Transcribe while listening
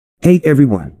Hey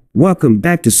everyone, welcome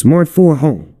back to Smart 4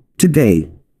 Home.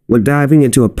 Today, we're diving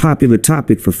into a popular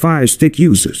topic for FireStick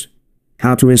users.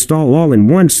 How to install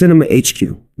all-in-one Cinema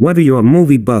HQ. Whether you're a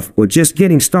movie buff or just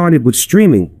getting started with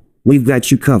streaming, we've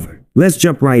got you covered. Let's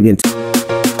jump right into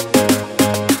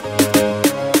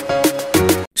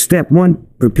Step 1.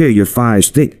 Prepare your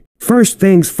FireStick. First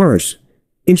things first,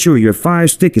 ensure your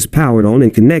FireStick is powered on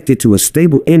and connected to a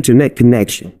stable internet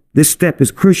connection. This step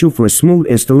is crucial for a smooth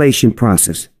installation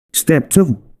process. Step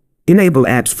 2. Enable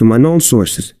apps from unknown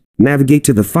sources. Navigate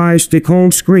to the FireStick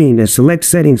home screen and select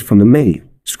Settings from the menu.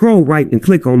 Scroll right and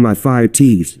click on My Fire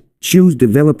TVs. Choose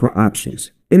Developer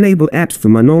Options. Enable apps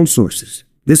from unknown sources.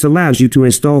 This allows you to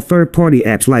install third-party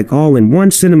apps like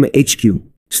All-in-One Cinema HQ.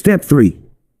 Step 3.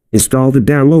 Install the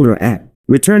Downloader app.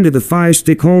 Return to the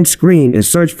FireStick home screen and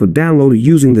search for Downloader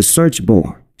using the search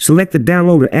bar. Select the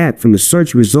Downloader app from the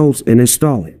search results and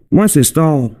install it. Once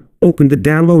installed, open the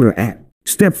Downloader app.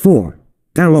 Step 4.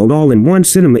 Download All-in-One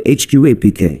Cinema HQ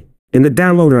APK. In the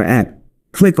Downloader app,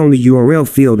 click on the URL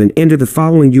field and enter the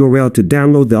following URL to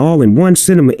download the All-in-One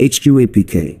Cinema HQ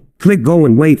APK. Click Go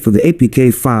and wait for the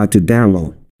APK file to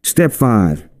download. Step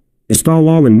 5. Install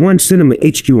All-in-One Cinema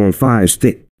HQ on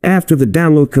FireStick. After the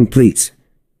download completes,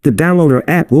 the Downloader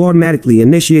app will automatically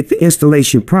initiate the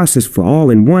installation process for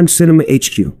All-in-One Cinema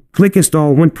HQ. Click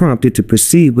Install when prompted to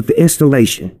proceed with the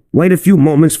installation. Wait a few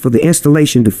moments for the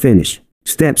installation to finish.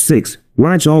 Step 6.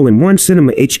 Launch All-in-One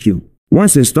Cinema HQ.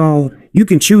 Once installed, you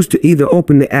can choose to either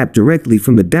open the app directly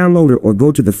from the downloader or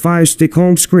go to the FireStick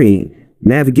home screen,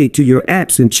 navigate to your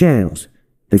apps and channels,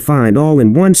 and find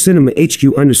All-in-One Cinema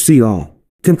HQ under See All.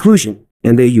 Conclusion.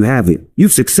 And there you have it.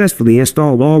 You've successfully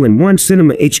installed All-in-One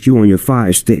Cinema HQ on your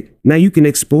FireStick. Now you can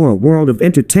explore a world of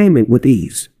entertainment with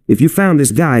ease. If you found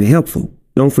this guide helpful,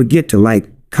 don't forget to like,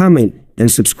 comment,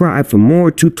 and subscribe for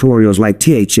more tutorials like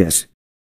THS.